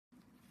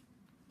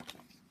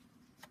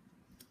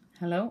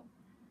Hello,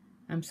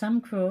 I'm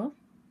Sam Crow.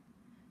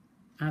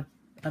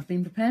 I've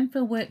been preparing for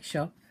a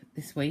workshop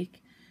this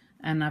week,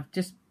 and I've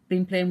just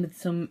been playing with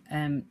some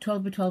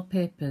 12 by 12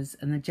 papers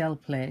and the gel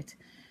plate,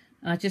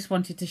 and I just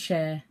wanted to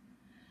share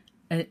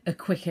a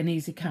quick and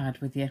easy card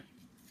with you.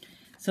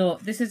 So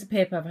this is a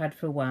paper I've had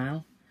for a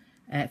while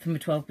from a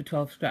 12 by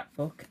 12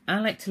 scrapbook. I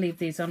like to leave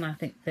these on. I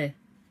think they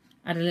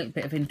add a little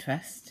bit of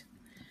interest.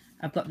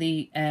 I've got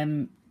the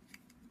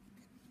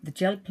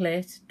gel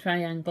plate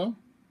triangle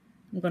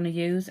I'm going to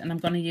use, and I'm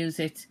going to use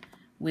it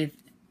with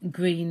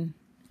green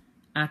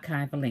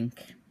archival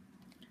ink.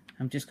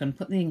 I'm just going to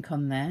put the ink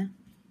on there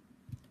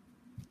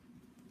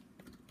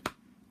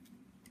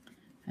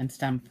and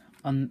stamp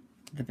on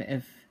the bit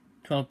of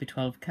 12 by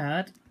 12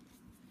 card.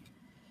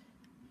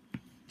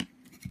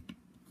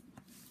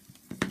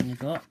 There you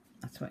go,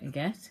 that's what you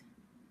get.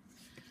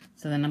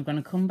 So then I'm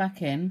going to come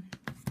back in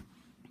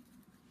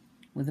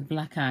with a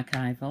black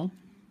archival,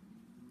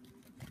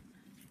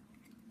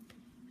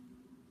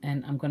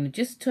 and I'm going to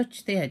just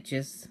touch the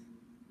edges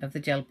of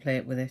the gel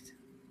plate with it,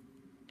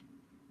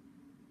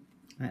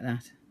 like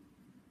that.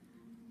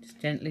 Just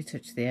gently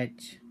touch the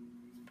edge.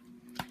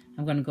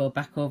 I'm going to go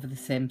back over the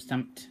same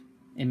stamped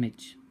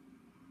image.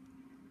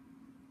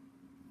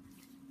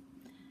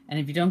 And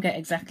if you don't get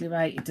exactly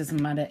right, it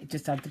doesn't matter, it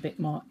just adds a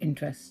bit more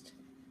interest.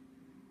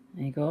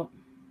 There you go.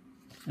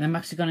 And I'm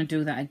actually going to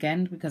do that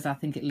again because I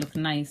think it looks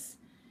nice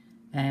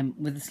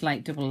with a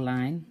slight double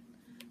line.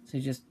 So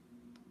you just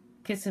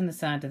kissing the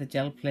side of the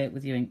gel plate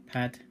with your ink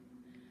pad.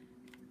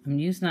 I'm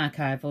using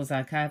archivals.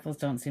 Archivals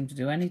don't seem to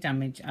do any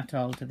damage at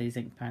all to these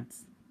ink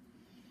pads.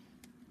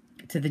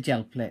 To the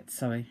gel plate,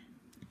 sorry.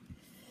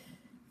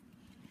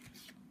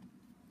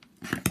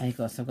 There you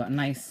go, so I've got a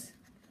nice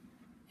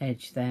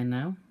edge there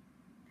now.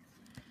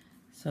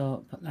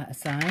 So put that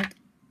aside.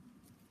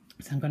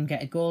 So I'm going to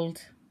get a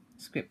gold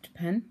script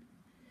pen.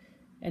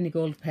 Any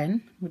gold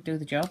pen would do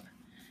the job.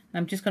 And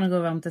I'm just going to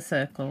go around the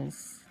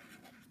circles.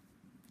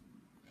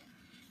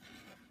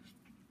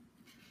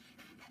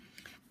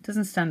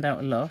 Doesn't stand out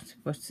a lot,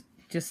 but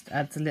just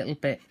adds a little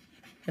bit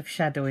of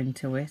shadow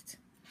into it,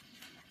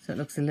 so it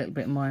looks a little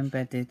bit more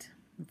embedded.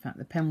 In fact,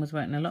 the pen was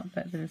working a lot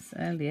better this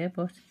earlier,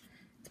 but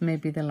it's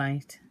maybe the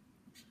light.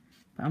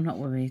 But I'm not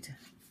worried.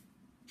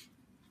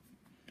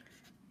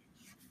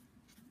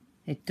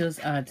 It does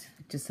add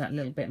just that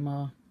little bit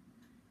more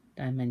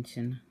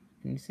dimension.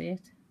 Can you see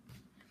it?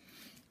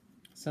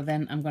 So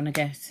then I'm going to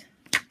get,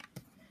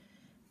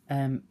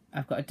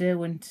 I've got a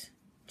Derwent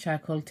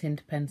charcoal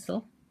tint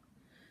pencil.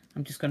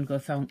 I'm just going to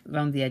go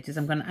around the edges.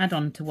 I'm going to add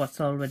on to what's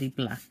already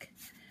black.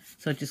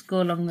 So just go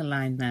along the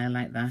line there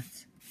like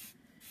that.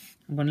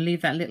 I'm going to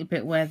leave that little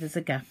bit where there's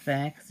a gap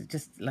there because it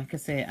just, like I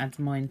say, adds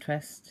more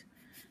interest.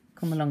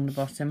 Come along the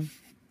bottom.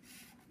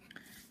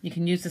 You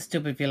can use the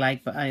stub if you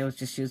like, but I always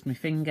just use my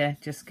finger.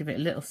 Just give it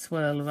a little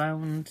swirl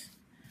around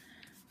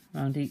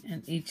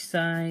each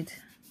side.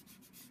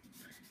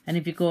 And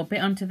if you go a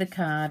bit onto the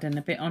card and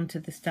a bit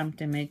onto the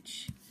stamped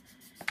image,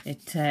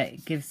 it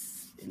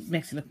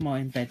makes it look more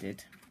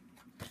embedded.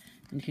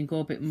 And you can go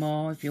a bit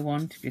more if you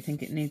want, if you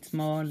think it needs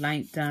more,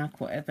 light, dark,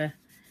 whatever.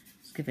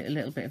 Just give it a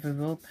little bit of a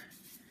rub.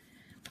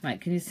 Right,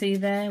 can you see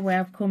there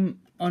where I've come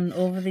on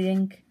over the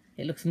ink?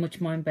 It looks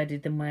much more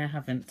embedded than where I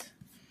haven't.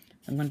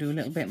 I'm going to do a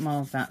little bit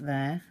more of that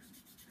there.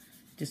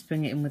 Just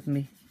bring it in with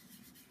my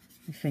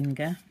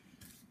finger.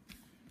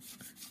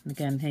 And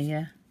again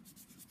here.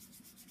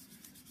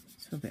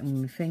 Just rub it in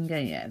with my finger.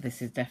 Yeah, this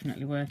is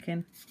definitely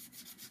working.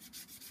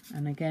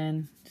 And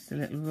again, just a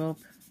little rub.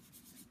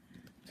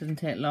 Doesn't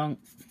take long.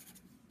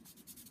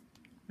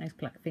 Nice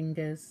black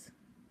fingers.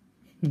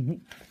 There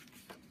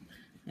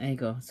you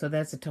go. So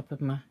there's the top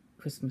of my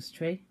Christmas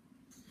tree.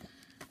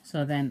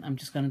 So then I'm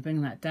just going to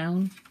bring that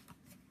down.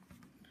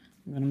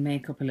 I'm going to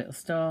make up a little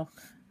stalk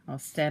or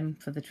stem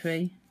for the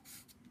tree.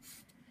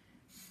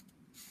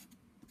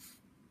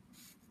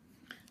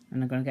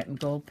 And I'm going to get my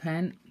gold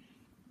pen.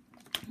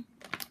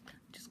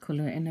 Just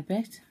colour it in a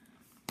bit.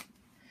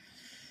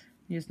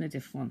 Using a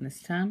different one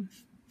this time.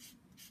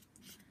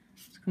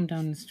 Just come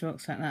down the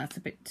strokes like that. It's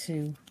a bit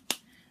too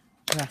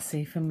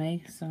brassy for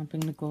me, so I'll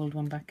bring the gold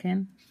one back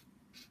in.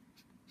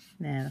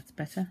 There, that's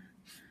better.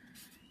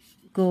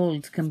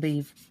 Gold can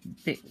be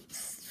a bit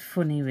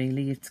funny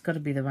really. It's got to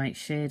be the right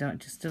shade or it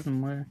just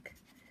doesn't work.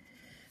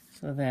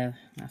 So there,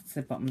 that's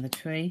the bottom of the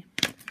tree.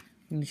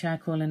 Bring the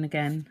charcoal in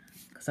again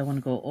because I want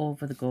to go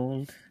over the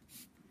gold,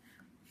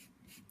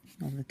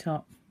 over the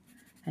top,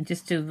 and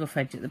just do a rough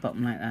edge at the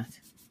bottom like that.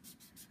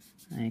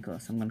 There you go.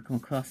 So I'm going to come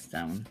across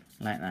down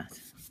like that.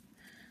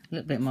 A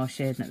little bit more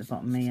shading at the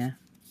bottom here.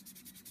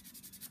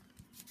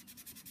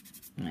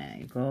 There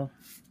you go.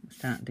 I'm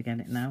starting to get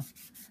it now.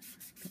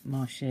 A bit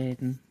more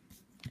shading.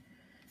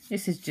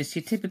 This is just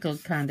your typical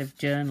kind of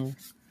journal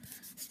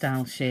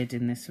style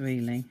shading, this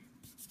really.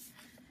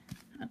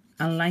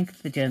 I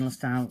like the journal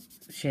style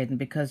shading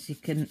because you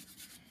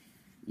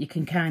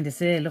can kind of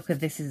say, look,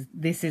 this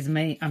is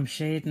me. I'm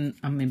shading,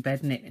 I'm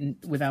embedding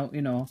it without,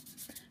 you know,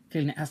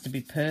 feeling it has to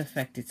be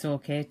perfect. It's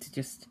okay to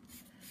just,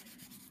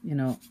 you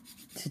know,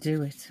 to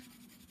do it.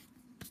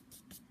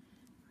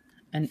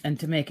 and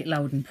to make it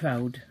loud and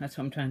proud. That's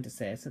what I'm trying to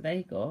say. So there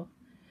you go.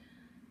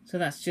 So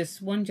that's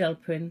just one gel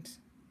print,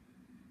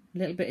 a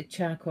little bit of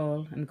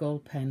charcoal and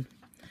gold pen.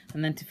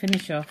 And then to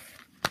finish off,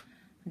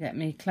 I get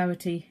me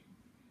Clarity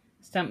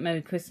Stamp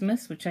Merry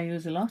Christmas, which I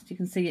use a lot. You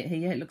can see it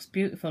here. It looks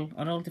beautiful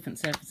on all different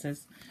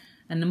surfaces.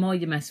 And the more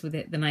you mess with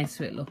it, the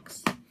nicer it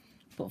looks.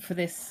 But for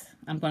this,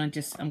 I'm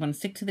gonna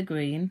stick to the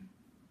green.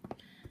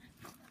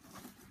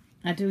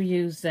 I do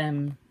use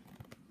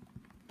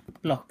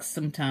blocks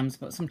sometimes,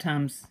 but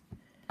sometimes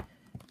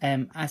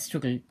I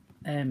struggle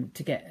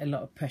to get a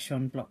lot of pressure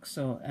on blocks,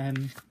 so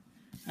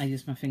I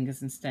use my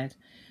fingers instead.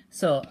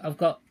 So I've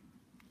got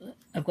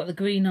the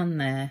green on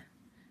there.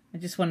 I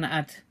just want to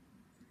add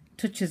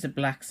touches of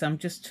black, so I'm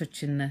just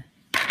touching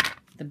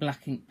the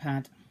black ink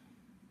pad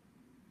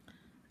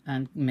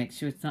and make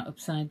sure it's not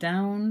upside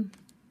down.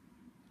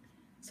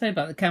 Sorry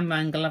about the camera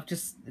angle.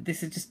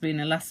 This has just been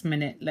a last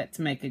minute let's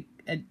make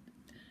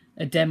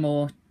a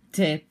demo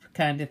tape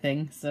kind of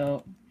thing.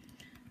 So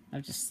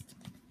I've just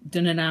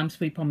done an arm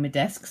sweep on my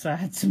desk, so I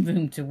had some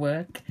room to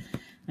work.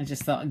 I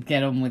just thought I'd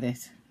get on with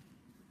it.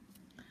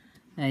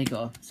 There you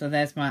go. So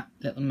there's my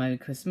little Merry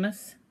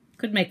Christmas.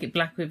 Could make it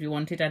black if you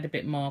wanted, add a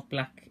bit more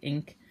black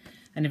ink.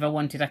 And if I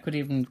wanted, I could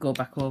even go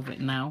back over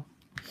it now.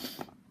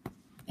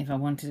 If I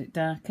wanted it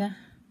darker.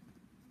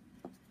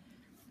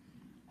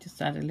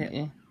 Just add a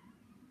little.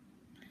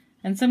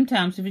 And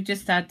sometimes if you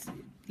just add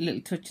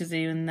little touches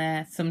here and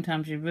there,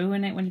 sometimes you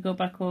ruin it when you go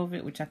back over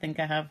it, which I think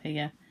I have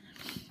here.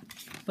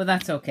 But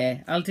that's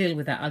okay. I'll deal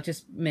with that. I'll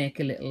just make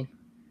a little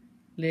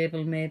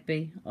label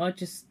maybe, or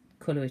just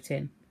colour it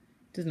in.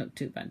 Doesn't look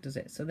too bad, does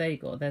it? So there you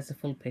go. There's a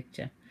full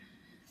picture.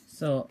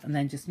 So, and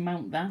then just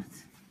mount that.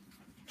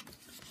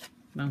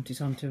 Mount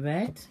it onto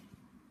red.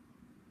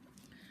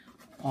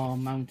 Or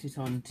mount it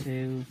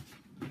onto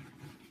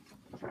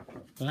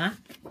black.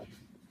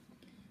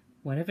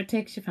 Whatever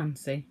takes your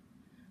fancy.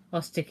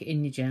 Or stick it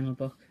in your journal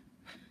book.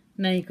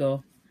 And there you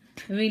go.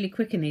 A really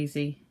quick and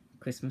easy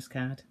Christmas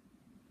card.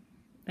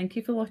 Thank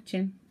you for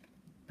watching.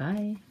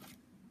 Bye.